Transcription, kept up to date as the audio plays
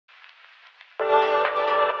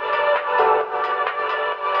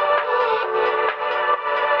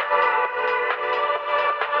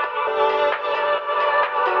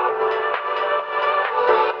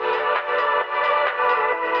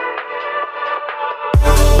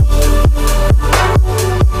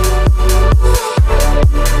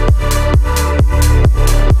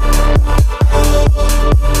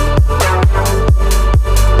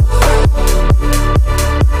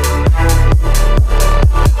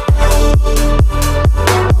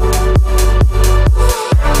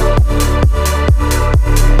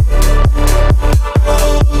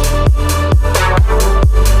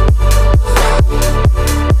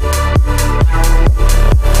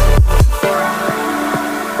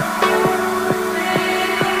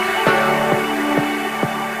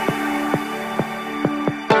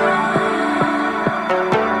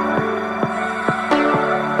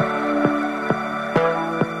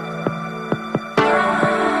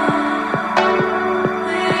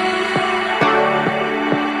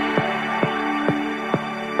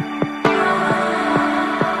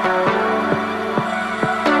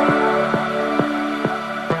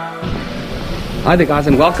Hi there guys,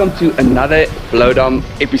 and welcome to another Bloodworm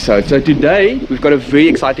episode. So today we've got a very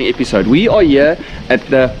exciting episode. We are here at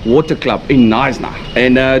the water club in Knysna,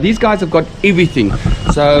 and these guys have got everything.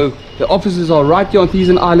 So the offices are right here on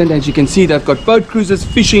Knysna Island. As you can see, they've got boat cruises,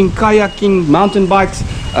 fishing, kayaking, mountain bikes.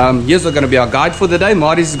 Here's going to be our guide for the day.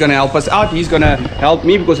 Marius is going to help us out. He's going to help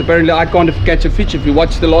me because apparently I can't catch a fish. If you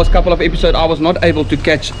watch the last couple of episodes, I was not able to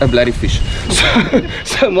catch a bloody fish.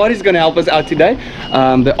 So Marius is going to help us out today.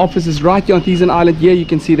 The office is right here on Knysna Island. Here you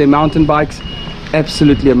can see their mountain bikes.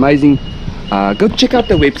 Absolutely amazing. Go check out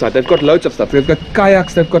their website. They've got loads of stuff. They've got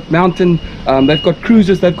kayaks, they've got mountain, they've got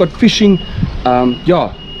cruises, they've got fishing.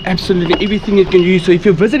 Yeah, absolutely everything you can use. So if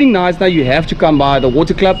you're visiting Knysna, you have to come by the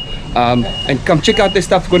water club and come check out their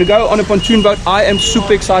stuff. We're going to go on a pontoon boat. I am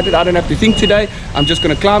super excited. I don't have to think today. I'm just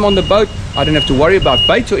going to climb on the boat. I don't have to worry about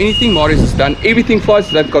baits or anything. Marius has done everything for us.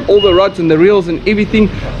 They've got all the rods and the reels and everything.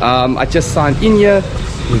 I just signed in here.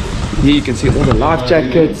 Here you can see all the life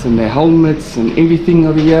jackets and their helmets and everything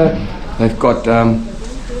over here. They've got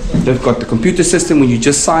the computer system when you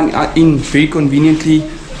just sign in very conveniently.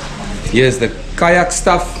 Here's the kayak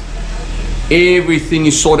stuff. Everything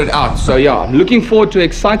is sorted out. So yeah, I'm looking forward to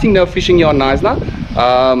exciting now fishing here on Knysna.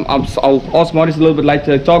 I'll ask Marius a little bit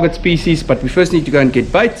later target species, but we first need to go and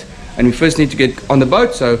get bait, and we first need to get on the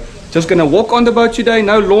boat. So just gonna walk on the boat today,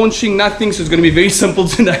 no launching, nothing. So it's gonna be very simple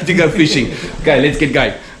tonight to go fishing. Okay, let's get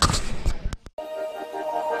going.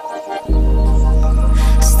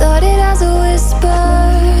 Started as a whisper,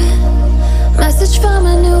 message from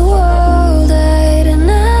a new world I'd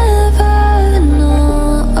never known.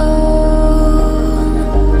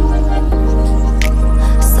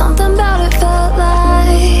 Something about it felt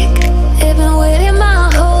like it'd been waiting my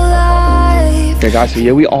whole life. Okay guys, so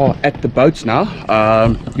here we are at the boats now.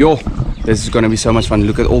 This is going to be so much fun.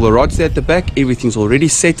 Look at all the rods there at the back. Everything's already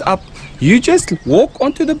set up. You just walk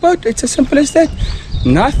onto the boat. It's as simple as that.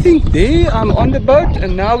 Nothing there. I'm on the boat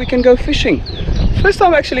and now we can go fishing. First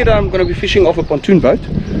time actually that I'm going to be fishing off a pontoon boat.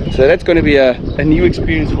 So that's going to be a new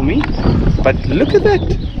experience for me. But look at that.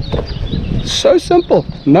 So simple.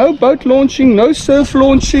 No boat launching, no surf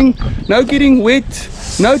launching, no getting wet,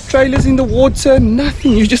 no trailers in the water,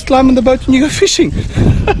 nothing. You just climb on the boat and you go fishing.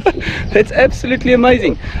 That's absolutely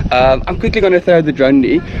amazing. I'm quickly going to throw the drone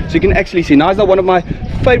there so you can actually see. Knysna, one of my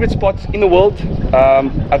favorite spots in the world.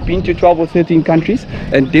 I've been to 12 or 13 countries,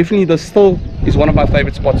 and definitely this still is one of my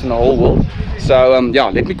favorite spots in the whole world. So yeah,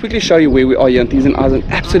 let me quickly show you where we are here on Knysna Island.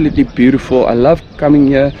 Absolutely beautiful. I love coming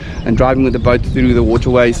here and driving with the boat through the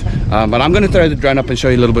waterways. But I'm going to throw the drone up and show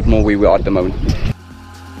you a little bit more where we are at the moment.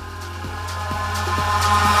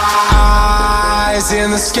 Eyes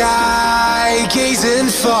in the sky, gazing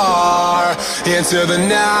far into the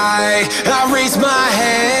night. I raise my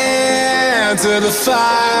hand to the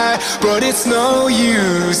fire, but it's no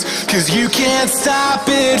use, 'cause you can't stop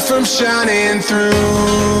it from shining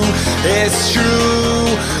through. It's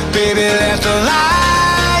true, baby, let the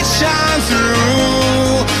light shine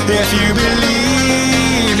through. If you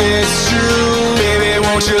believe it's true, baby,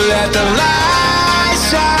 won't you let the light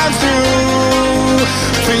shine through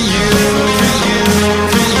for you, for you,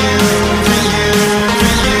 for you, for you, for you,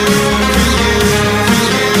 for you, for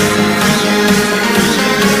you, for you,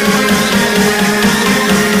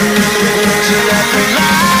 won't you let the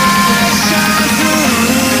light shine through?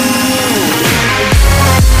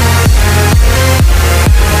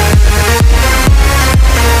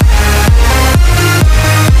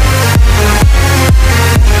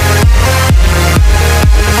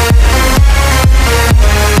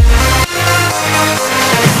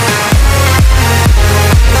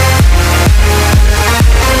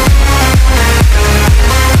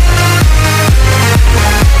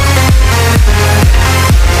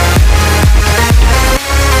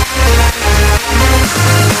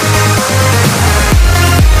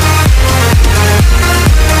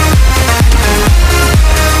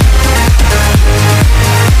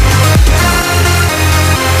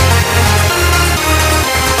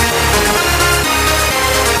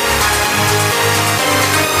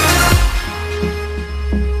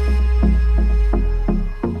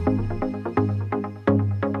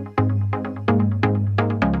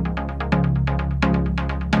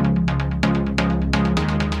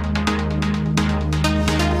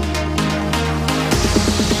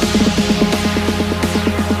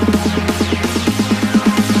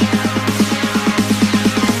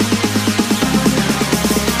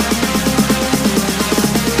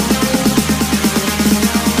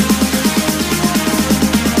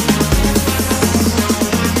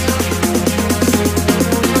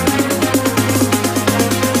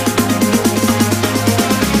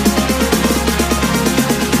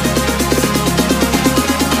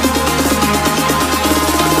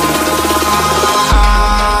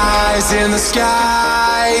 in the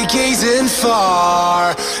sky, gazing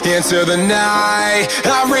far into the night.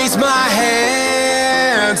 I raise my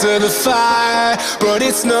hand to the fire, but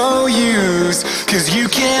it's no use, 'cause you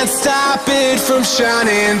can't stop it from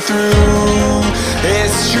shining through.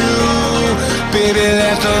 It's true, baby,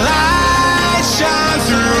 let the light shine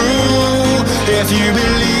through. If you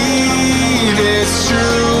believe it's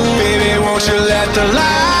true, baby, won't you let the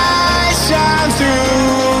light shine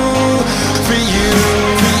through for you,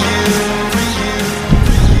 for you, for you.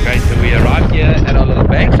 Okay, so we arrived here at our little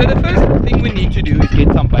bank. So the first thing we need to do is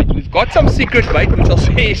get some bait. We've got some secret bait, which I'll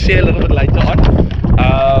share a little bit later on.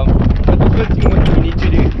 But the first thing what we need to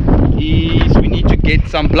do is we need to get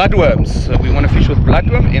some bloodworms. So we want to fish with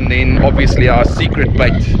bloodworm, and then obviously our secret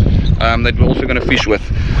bait that we're also going to fish with.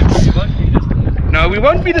 No, we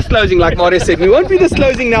won't be disclosing, like Marius said, we won't be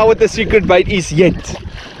disclosing now what the secret bait is yet.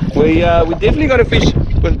 We definitely got to fish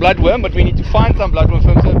with bloodworm, but we need to find some bloodworm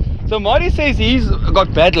firms. So Marius says he's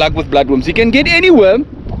got bad luck with bloodworms. He can get any worm,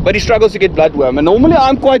 but he struggles to get bloodworm. And normally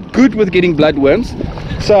I'm quite good with getting bloodworms.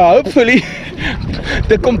 So hopefully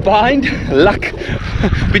the combined luck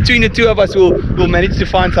between the two of us will manage to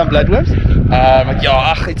find some bloodworms. But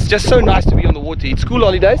yeah, it's just so nice to be on the water. It's school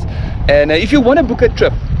holidays, and if you want to book a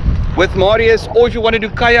trip with Marius, or if you want to do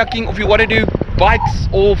kayaking, or if you want to do bikes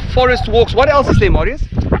or forest walks, what else is there, Marius?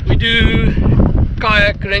 We do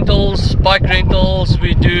kayak rentals, bike rentals,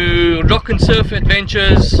 we do rock and surf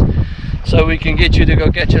adventures, so we can get you to go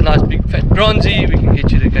catch a nice big fat bronzy, we can get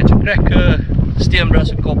you to catch a cracker, Steenbras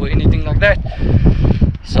and Kabeljou, anything like that.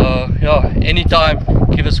 So yeah, anytime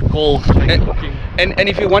give us a call. And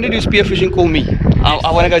if you want to do spearfishing, call me.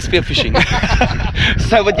 I want to go spearfishing.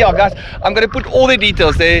 So, but yeah, guys, I'm going to put all the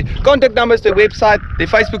details, their contact numbers, their website, their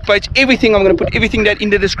Facebook page, everything. I'm going to put everything that in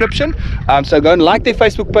the description. So go and like their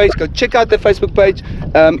Facebook page, go check out their Facebook page.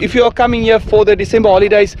 If you are coming here for the December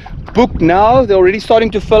holidays, book now. They're already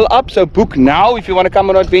starting to fill up, so book now if you want to come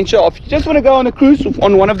on an adventure, or if you just want to go on a cruise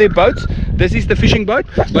on one of their boats. This is the fishing boat,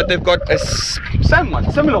 but they've got a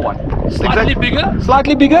similar one, slightly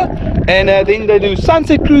bigger, and then they do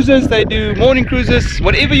sunset cruises, they do morning cruises,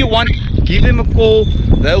 whatever you want. Give them a call,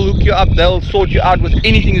 they'll hook you up, they'll sort you out with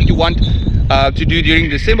anything that you want to do during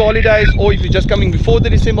December holidays, or if you're just coming before the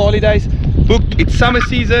December holidays, book. It's summer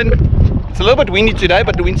season. It's a little bit windy today,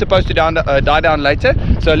 but the wind's supposed to die down later.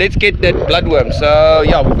 So let's get that bloodworm. So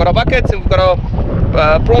yeah, we've got our buckets and we've got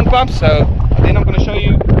our prawn pumps. So then I'm going to show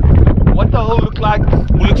you what the hole looks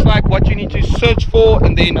like, what you need to search for,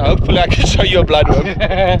 and then hopefully I can show you a bloodworm.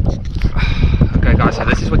 Okay guys, so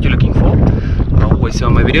this is what you're looking for. I always say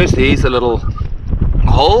on my videos, there's a little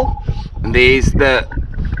hole, and there's the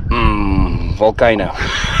volcano.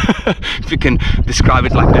 If you can describe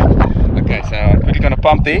it like that. Okay, so I'm quickly going to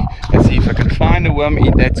pump there and see if I can find a worm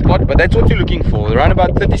in that spot, but that's what you're looking for, around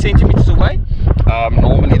about 30 centimeters away.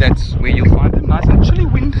 Normally that's where you'll find them. Nice and chilly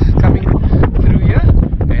wind coming through here,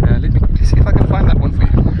 and let me quickly see if I can find that one for you.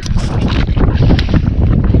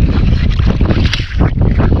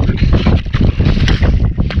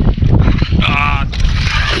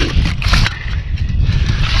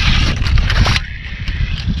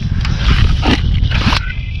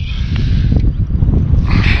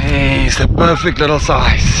 It's a perfect little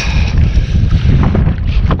size.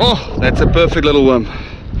 Oh, that's a perfect little worm.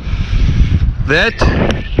 That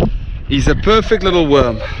is a perfect little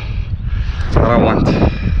worm. That's what I want.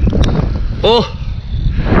 Oh,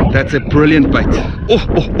 that's a brilliant bait. Oh.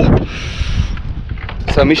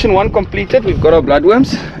 So mission 1 completed. We've got our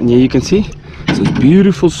bloodworms, and here you can see so it's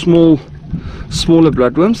beautiful smaller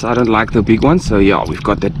bloodworms. I don't like the big ones, so yeah, we've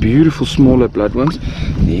got that beautiful smaller bloodworms.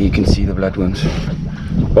 There you can see the bloodworms.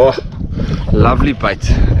 Oh, lovely bait.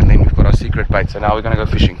 And then we've got our secret bait. So now we're gonna go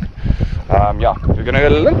fishing. Yeah, we're gonna go a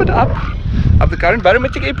little bit up the current.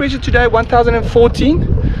 Barometric air pressure today 1014.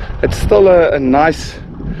 It's still a nice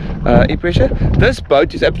air pressure. This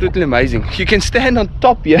boat is absolutely amazing. You can stand on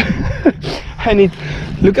top here and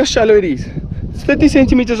look how shallow it is. It's 30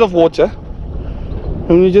 centimeters of water,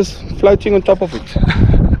 and you're just floating on top of it.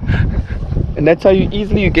 And that's how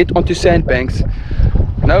you get onto sandbanks.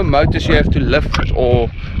 No motors you have to lift or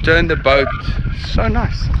turn the boat. So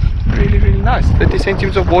nice, really nice. 30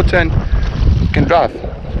 centimeters of water and you can drive.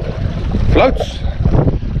 Floats.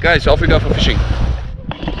 Okay, so off we go for fishing.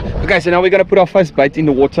 Okay, so now we're going to put our first bait in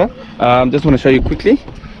the water. Just want to show you quickly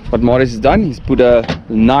what Marius has done. He's put a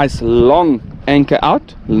nice long anchor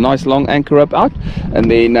out, nice long anchor rope out,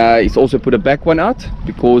 and then he's also put a back one out,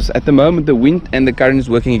 because at the moment the wind and the current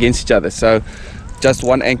is working against each other, so just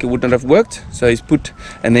one anchor would not have worked. So he's put,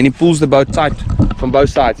 and then he pulls the boat tight from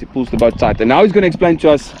both sides. He pulls the boat tight, and now he's going to explain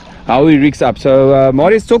to us how he rigs up. So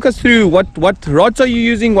Marius, talk us through what rods are you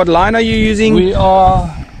using, what line are you using? We are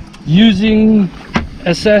using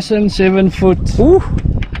Assassin 7-foot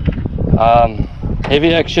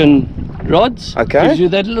heavy action rods. Okay. Gives you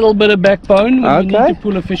that little bit of backbone when you need to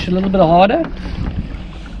pull a fish a little bit harder.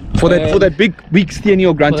 For that big Steenie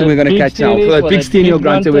or grunter we're going to catch now. For that big Steenie or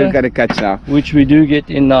grunter we're going to catch now. Which we do get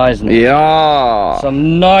in Knysna. Yeah.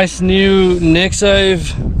 Some nice new Nexave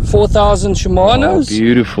 4000 Shimano's. Oh,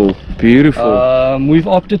 beautiful, beautiful. We've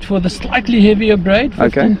opted for the slightly heavier braid,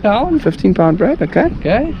 15 pound. 15 pound braid, okay.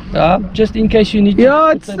 Okay. Just in case you need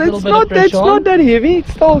to it's not that heavy.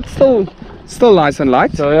 It's still nice and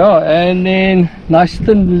light. So yeah, and then nice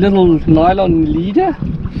thin little nylon leader.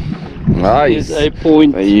 Nice. Is a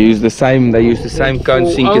point. They use the same cone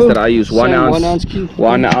sinkers that I use. 1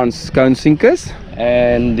 ounce cone sinkers.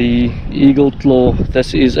 And the Eagle Claw,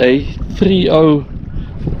 this is a 3/0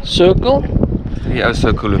 circle. 3/0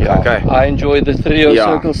 circle look, okay. I enjoy the 3/0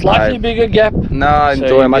 circle, slightly bigger gap. No, I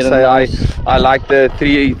enjoy. I must say I like the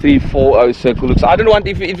 3/4 circle looks. I don't want,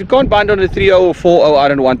 if you can't bind on the 3/0 or 4/0, I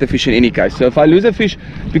don't want the fish in any case. So if I lose a fish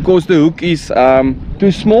because the hook is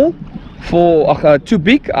too small, too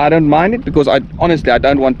big, I don't mind it, because honestly I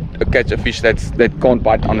don't want to catch a fish that can't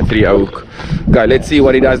bite on a 3/0 hook. Okay, let's see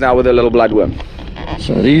what he does now with a little bloodworm.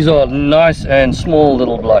 So these are nice and small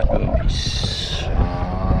little bloodworms.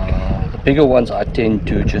 The bigger ones I tend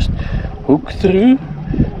to just hook through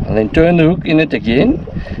and then turn the hook in it again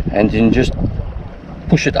and then just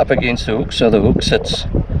push it up against the hook so the hook sits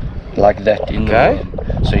like that in the worm.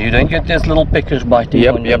 So you don't get these little pickers biting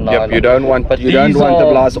on your nylon. You don't want the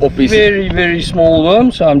blast offies. Very, very small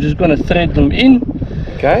worms, so I'm just going to thread them in.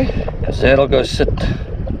 Okay. Because that'll go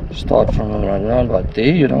start from around right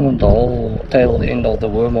there. You don't want the whole tail end of the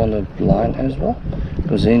worm on the line as well,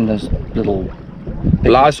 because then there's little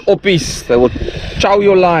blast offies, they will chow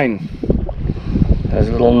your line. There's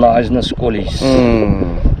little Knysna squallies.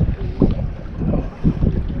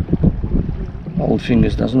 Old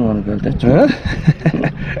fingers doesn't want to go that way.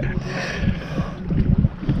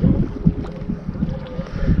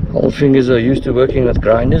 Old fingers are used to working with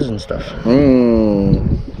grinders and stuff.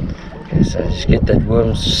 Okay, so just get that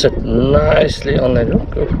worm sit nicely on that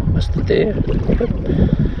hook. Oh, missed it there.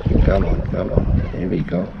 Come on. There we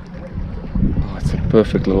go. Oh, it's a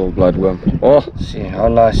perfect little bloodworm. Oh, see how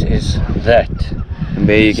nice is that? And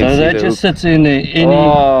there you can see that just sits in there.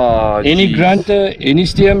 Any grunter, any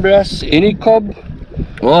Steenbras, any cob.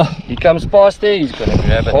 Oh, he comes past there, he's gonna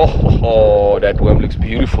grab it. Oh, that worm looks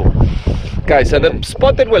beautiful. Okay, so the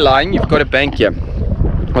spot that we're lying, you've got a bank here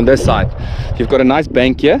on this side. You've got a nice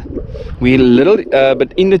bank here. We're a little,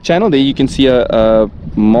 but in the channel there you can see a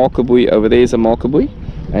marker buoy. Over there is a marker buoy,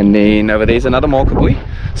 and then over there is another marker buoy.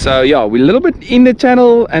 So yeah, we're a little bit in the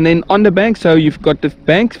channel and then on the bank. So you've got the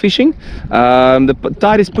bank fishing. The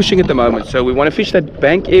tide is pushing at the moment, so we want to fish that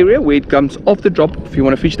bank area where it comes off the drop. If you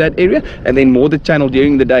want to fish that area, and then more the channel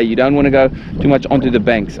during the day. You don't want to go too much onto the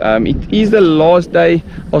banks. It is the last day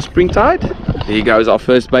of spring tide. There goes our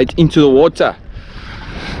first bait into the water.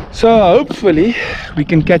 So hopefully we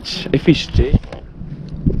can catch a fish there.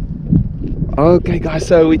 Okay guys,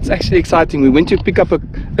 so it's actually exciting. We went to pick up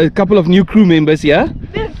a couple of new crew members here.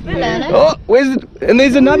 Oh, where's it? And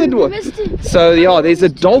there's another one. So yeah, there's a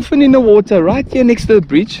dolphin in the water right here next to the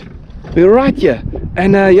bridge. We're right here,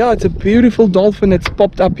 and yeah, it's a beautiful dolphin that's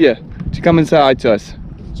popped up here to come and say hi to us.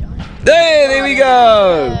 There we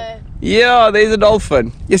go. Yeah, there's a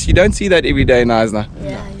dolphin. Yes, you don't see that every day in Knysna.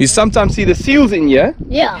 Yeah. You sometimes see the seals in here.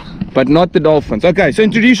 Yeah. But not the dolphins. Okay, so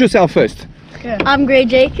introduce yourself first. Okay. I'm Gray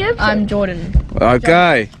Jacob. I'm Jordan.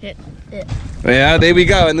 Okay. Yeah, there we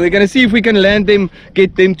go. And we're going to see if we can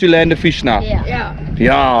get them to land a fish now.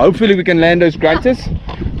 Yeah, hopefully we can land those grunters.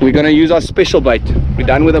 We're going to use our special bait. We're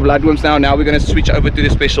done with the bloodworms now. Now we're going to switch over to the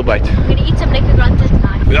special bait. We're going to eat some liquor grunters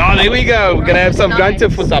tonight. Yeah, there we go. We're going to have some grunter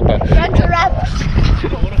for supper. Grunter wrap.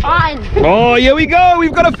 Fine. Oh, here we go.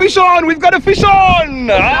 We've got a fish on. We've got a fish on.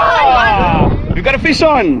 We've got a fish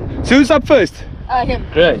on. So who's up first? Him.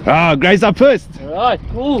 Great. Gray's up first. Alright,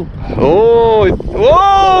 cool. Oh,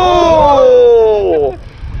 whoa!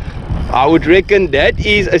 I would reckon that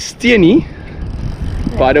is a Steenie.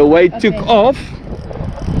 By the way it took off.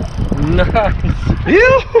 Nice.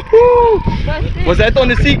 Was that on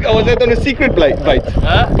the secret bait?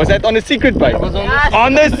 Huh? Was that on the secret bait? Was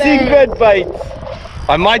On the secret bait.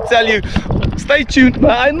 I might tell you. Stay tuned.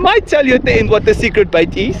 I might tell you at the end what the secret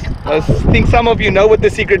bait is. I think some of you know what the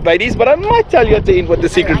secret bait is, but I might tell you at the end what the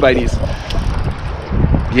secret bait is.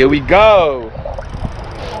 Here we go.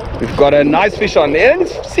 We've got a nice fish on there, and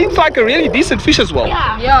it seems like a really decent fish as well.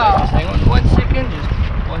 Yeah. Hang on 1 second. Just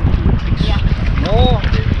 1, 2, 3. More.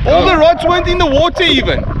 All the rods weren't in the water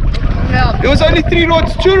even. There was only 3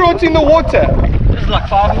 rods, 2 rods in the water. This is like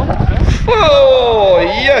 5 minutes. Oh,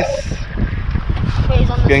 yes. He's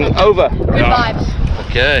on the Going side. over. Good vibes.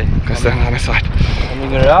 Okay. Go stand on the other side.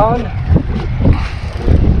 Coming around.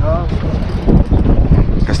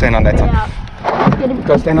 Go stand on that side. Yeah.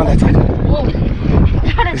 Go stand on that side.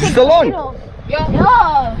 Is it still on? Yeah.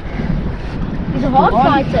 He's a hard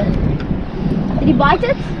fighter. Did he bite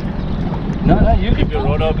it? No, you keep your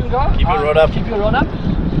rod up. Keep your rod up. Keep your rod up.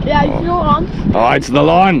 Yeah, he's still on. Oh, it's the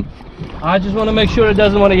line. I just want to make sure it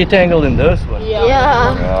doesn't want to get tangled in this one.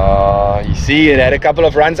 Yeah. Oh, you see, it had a couple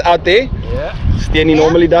of runs out there. Yeah. Steenie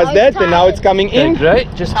normally does now that, it's and now it's coming Okay, in. great.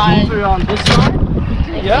 Just move around this side.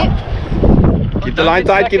 Yeah. Keep the line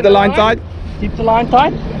tight, keep the line tight. Keep the line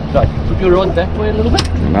tight. Right. Put your rod that way a little bit.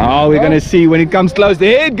 Now we're going to see when it comes close.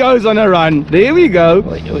 There it goes on a run. There we go.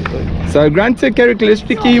 So Grunter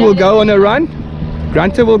characteristically will go on a run.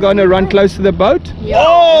 Grunter will go on a run close to the boat.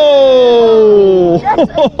 Oh!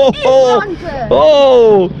 Grunter.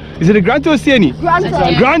 Oh! Is it a Grunter or Steenie?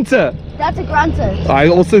 Grunter. Grunter. That's a grunter. I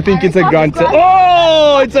also think it's a Grunter.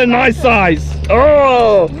 Oh! It's a nice size.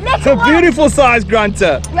 Oh! It's a beautiful size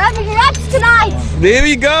Grunter. We're having wraps tonight. There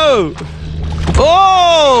we go.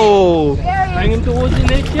 Oh! Bring him towards the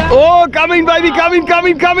net, yeah. Oh, coming, baby, coming.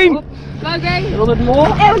 Go, gang. A little bit more.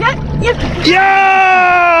 There we go. Yep.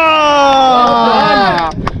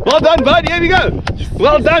 Yeah! Well done, bud. Here we go.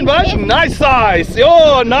 Well done, bud. Nice size.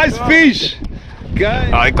 Oh, nice fish.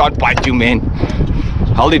 Okay. I can't bite you, man.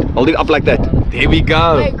 Hold it up like that. There we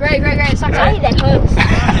go. Great. Sucks. Hey, that hurts.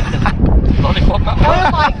 Lollipop. Oh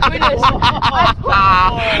my goodness.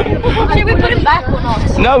 Should we put it back or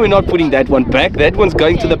not? No, we're not putting that one back. That one's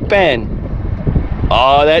going to the pan.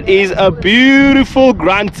 Oh, that is a beautiful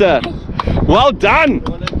Grunter. Well done.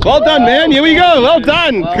 Well done, man. Here we go. Well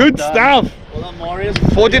done. Good stuff. Well done, Marius.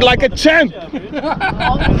 Fought it like a champ.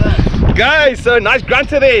 Guys, so nice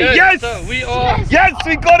Grunter there. Yes. So we are. Yes,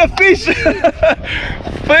 we got a fish.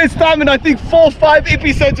 First time in I think 4 or 5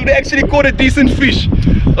 episodes we actually caught a decent fish.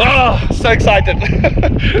 Oh, so excited.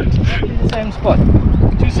 The same spot.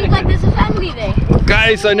 2 Seems seconds. like there's a family there.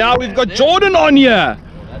 Okay, so now we've got Jordan on here.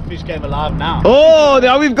 That fish came alive now. Oh,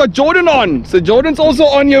 now we've got Jordan on. So Jordan's also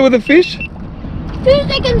on here with a fish. 2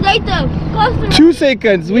 seconds later. Close to 2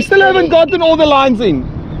 seconds. We still haven't gotten all the lines in.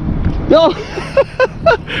 No.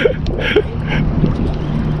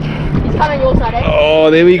 It's coming your side, eh?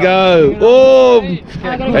 Oh, there we go. Oh,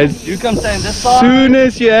 as You come stand this side. soon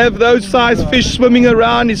as you have those size fish swimming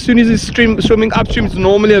around, as soon as it's swimming upstream, it's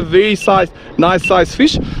normally a very nice size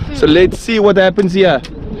fish. So let's see what happens here.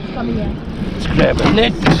 It's coming here. Let's grab a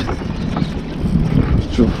net.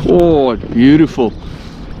 Oh, beautiful.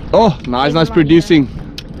 Oh, nice producing.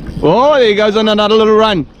 Oh, there he goes on another little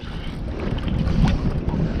run.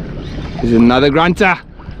 There's another Grunter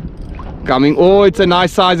coming. Oh, it's a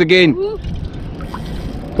nice size again.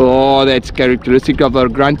 Oh, that's characteristic of a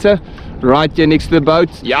Grunter. Right here next to the boat.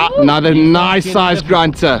 Yeah, another nice size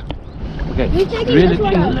Grunter. Okay. We're taking Reel this it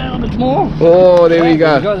one in a out. little bit more. Oh, there we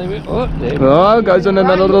go. There we go. There we go. Oh, goes on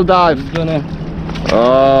another little dive. He's gonna.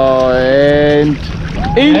 Oh, and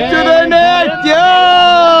into the net.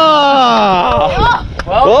 Yeah!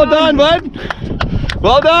 Well done, bud.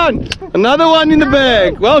 Well done. Another one in the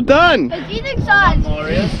bag. Well done. It's eating size.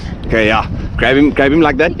 Okay, yeah. Grab him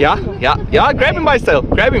like that. Yeah. Grab him by his tail.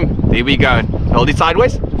 Grab him. There we go. Hold it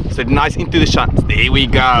sideways. Set it nice into the shunt. There we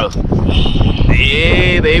go.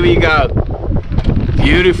 There we go.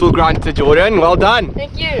 Beautiful Grunter, Jordan. Well done.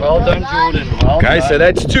 Thank you. Well done, Jordan. Well Okay, done. so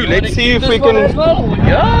that's 2. Let's see if we This one as can. well?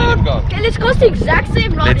 Yeah. Okay, let's cost the exact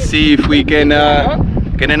same rod. Let's see if we can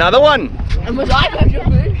get another one. And was I have your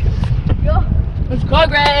food? Yeah. Let's go,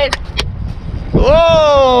 Greg.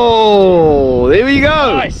 Whoa! There we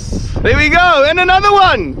go. Nice. There we go. And another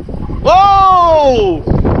one. Whoa!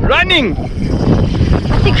 Running. I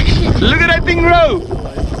think we should. Look at that thing row.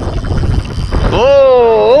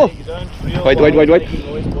 Oh! Wait.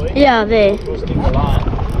 Yeah, there.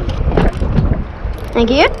 Thank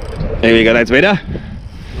you. There we go. That's better.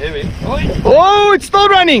 There we go. Oh, it's still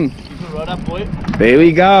running. There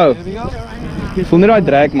we go. Voel net daai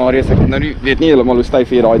drag, Marius. Ek nou nie, weet nie heeltemal hoe styf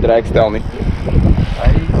jy daai drag stel nie.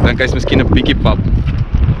 Dink hy's miskien 'n bietjie pap.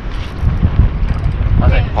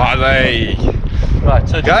 Allee. Right,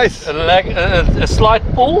 so Guys. a slight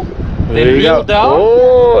pull, There then we reel go. down.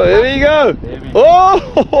 Oh, there we go.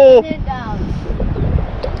 Oh! Sit down.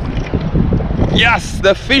 Yes,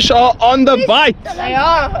 the fish are on the bite. They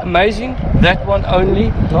are. Amazing. That one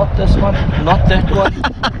only, not this one, not that one.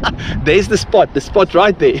 There's the spot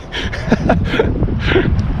right there.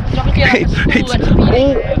 It's all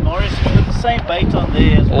And Marius, you put the same bait on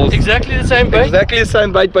there as well. Exactly the same bait. exactly the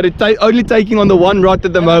same bait, but it's only taking on the one rod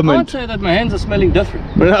at the I can't moment. say that my hands are smelling different.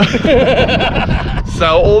 So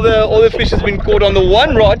all the fish has been caught on the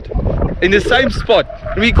one rod in the same spot.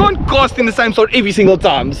 We can't cast in the same spot every single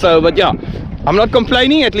time. So, but yeah, I'm not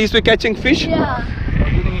complaining. At least we're catching fish. Yeah.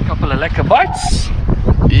 I'm getting a couple of lekker bites.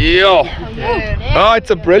 Yeah. Oh, it's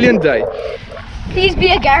a brilliant day. Please be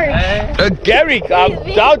a Garrick. A Garrick. I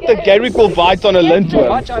doubt the Garrick will bite on a lintworm.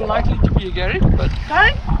 Much unlikely to be a Garrick, but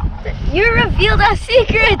You revealed our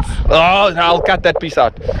secrets. Oh, I'll cut that piece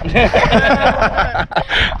out.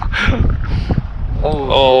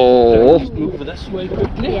 Oh. move this way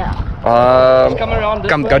quickly. Yeah. Come around this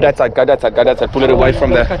Come, way. go that side, go that side, go that side. Pull it away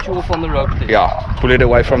from the. Cut you off on the rope there. Yeah, pull it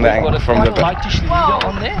away from the Got angle, a from quite the. lightish leader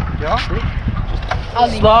on there. Yeah.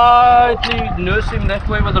 Slightly nurse him that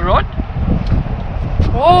way with the rod.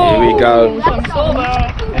 Here we go.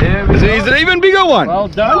 There we Is go. there even bigger one? Well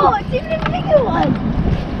done. Oh, it's even a bigger one.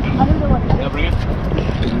 I don't know what that is. Yeah, bring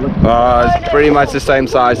it. It's pretty much the same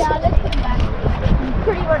size. Yeah, let's put it back.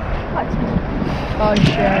 Pretty much quite small. Oh,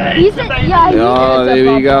 sure. He's a, yeah, Oh, there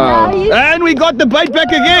we go. Yeah, And we got the bait back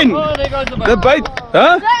again. Oh, there goes the bait. The bait,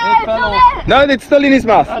 huh? he's No, it's still in his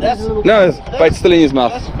mouth. No, the bait's still in his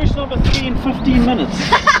mouth. That's fish number 3 in 15 minutes.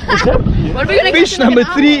 What are we gonna Fish number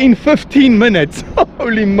 3 in 15 minutes.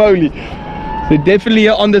 Holy moly. So definitely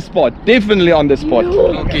on the spot. Definitely on the spot.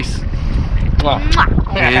 Little kiss.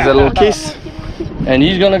 Here's a little kiss. And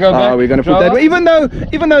he's gonna go back. We're gonna put that. Even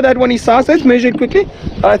though that one is sized, let's measure it quickly.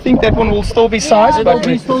 I think that one will still be sized, but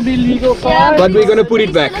still be legal size. but we're gonna put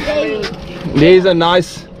it back. There's a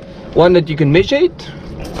nice one that you can measure it.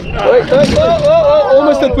 Wait,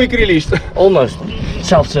 almost a quick release. Almost.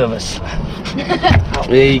 Self-service.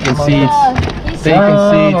 There you can see it. There you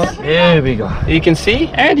can see it. There we go. You can see.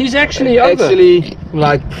 And he's actually over. Actually,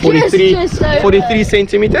 like 43, Just over. 43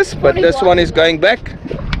 centimeters. But this 41. one is going back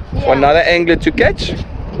for another angler to catch.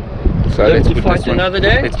 So Live let's to put fight this one. another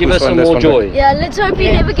day. Let's Give put us some this more one joy. Yeah, let's hope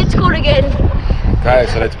he never gets caught again. Okay,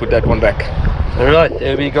 so let's put that one back. Alright,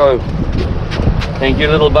 there we go. Thank you,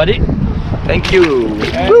 little buddy. Thank you.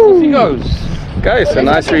 And off he goes. Okay, so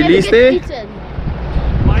nice release there.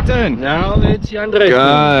 My turn. Now it's Yandre.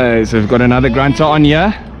 Guys, we've got another grunter on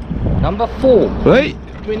here. Number 4. Hey,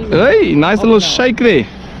 hey, nice little shake there.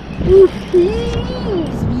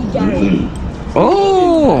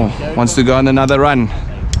 Oh, wants to go on another run.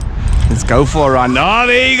 Let's go for a run. Oh,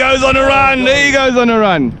 there he goes on a run. There he goes on a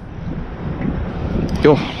run.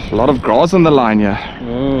 Yo, a lot of grass on the line here.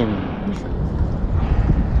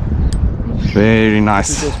 Very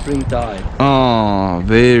nice. Springtime. Oh,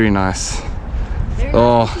 very nice.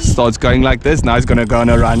 Oh, starts going like this. Now he's gonna go on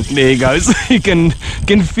a run. There he goes. You can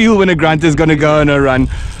feel when a grunter is gonna go on a run.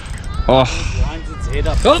 Oh,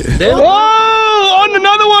 Oh, there. oh, on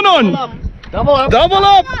another one on. Double up. Double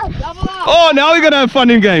up. Oh, now we're gonna have fun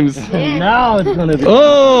in games. Now it's gonna be.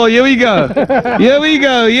 Oh, here we go. Here we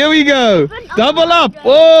go. Here we go. Double up.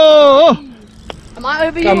 Oh. Am I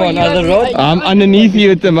over Come you? on, other rod. I'm underneath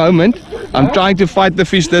you at the moment. I'm trying to fight the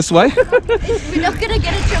fish this way. We're not gonna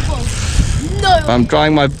get a triple. No. I'm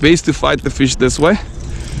trying my best to fight the fish this way.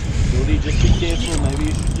 Jordy, just be careful. Maybe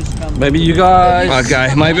you should just come. Maybe you guys.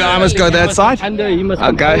 Okay, maybe I must go that side. Under, he must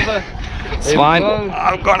Okay. come over. It's There we fine. go.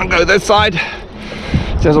 I'm gonna go this side.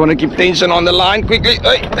 Just want to keep tension on the line quickly.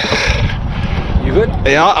 Hey. You good?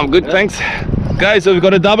 Yeah, I'm good, thanks. Okay, so we've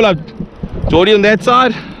got a double up. Jordy on that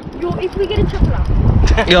side. Yo, if we get a triple up.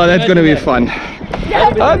 Yeah, that's gonna be fun.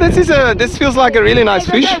 Oh, this feels like a really nice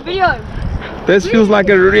fish. Video. This feels like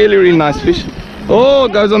a really nice fish. Oh,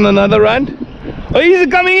 goes on another run. Oh, he's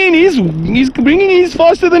coming in. He's bringing his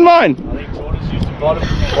faster than mine. I think Jordan's used to bottom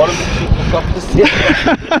to look up the sea.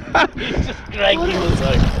 He's just dragging this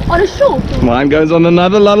out. On a short. Mine goes on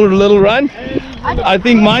another little run. I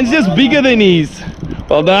think mine's just bigger than his.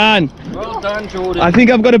 Well done. Well done, Jordan. I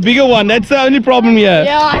think I've got a bigger one. That's the only problem here.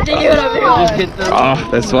 Yeah, I think you're over Just here. get the. Oh,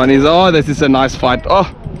 this one is. Oh, this is a nice fight. Oh.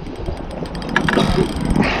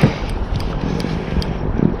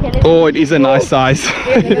 Oh, it is a nice size.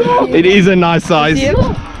 It is a nice size.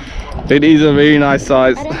 It is a very nice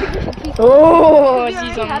size. Oh,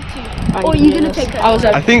 she's on. Or you're gonna take her.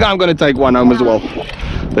 I think I'm gonna take one home as well.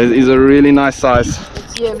 This is a really nice size.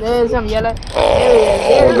 Yeah, there's some yellow.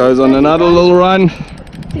 Oh, goes on another little run.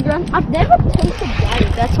 I've never tasted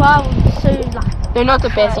guys. That's why I'm so like. They're not the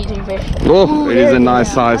best eating fish. Oh, it is a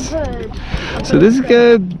nice size. So this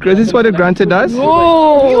is what a grunter does.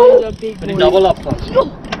 Oh, Double up.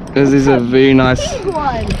 This is a very nice.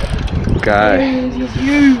 one. Okay.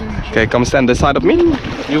 Okay, come stand this side of me.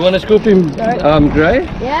 You want to scoop him, Gray?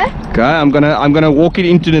 Yeah? Okay, I'm gonna walk it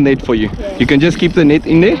into the net for you. You can just keep the net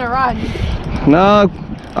in there. Run. No,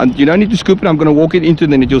 you don't need to scoop it. I'm gonna walk it into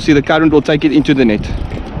the net. You'll see the current will take it into the net.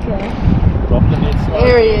 Drop the net slide.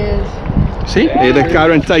 There he is. See? There the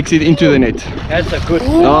current takes it into the net. That's a good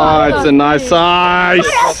Oh, it's a nice size.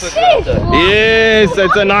 Yes,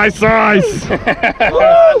 it's a nice size.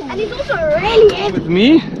 And he's also really heavy. With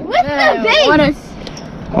me? With the bait.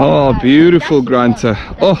 Oh, beautiful grunter.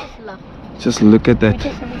 Oh, just look at that.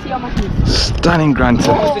 Stunning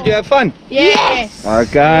grunter. Did you have fun? Yes.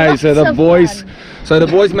 Okay, so the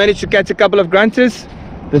boys managed to catch a couple of grunters.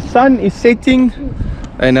 The sun is setting,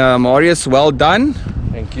 and Marius, well done.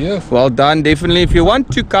 Thank you. Well done. Definitely, if you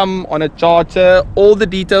want to come on a charter, all the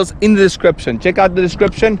details in the description. Check out the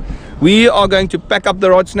description. We are going to pack up the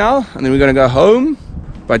rods now, and then we're going to go home.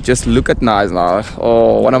 But just look at Knysna.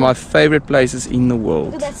 Oh, one of my favorite places in the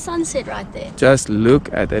world. Look at that sunset right there. Just look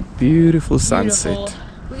at that beautiful sunset.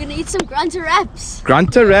 We're gonna eat some grunter wraps.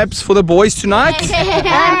 Grunter wraps for the boys tonight.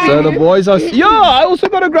 So the boys are... Yeah, I also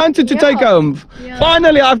got a grunter to take home.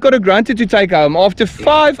 Finally, I've got a grunter to take home. After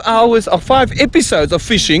 5 hours or 5 episodes of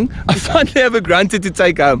fishing, I finally have a grunter to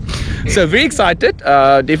take home. So very excited.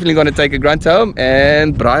 Definitely going to take a grunter home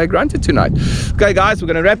and braai a grunter tonight. Okay, guys, we're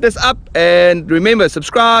going to wrap this up. And remember,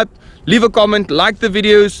 subscribe, leave a comment, like the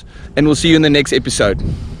videos, and we'll see you in the next episode.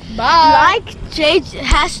 Bye. Like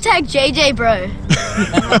hashtag JJ bro.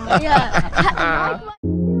 Yeah.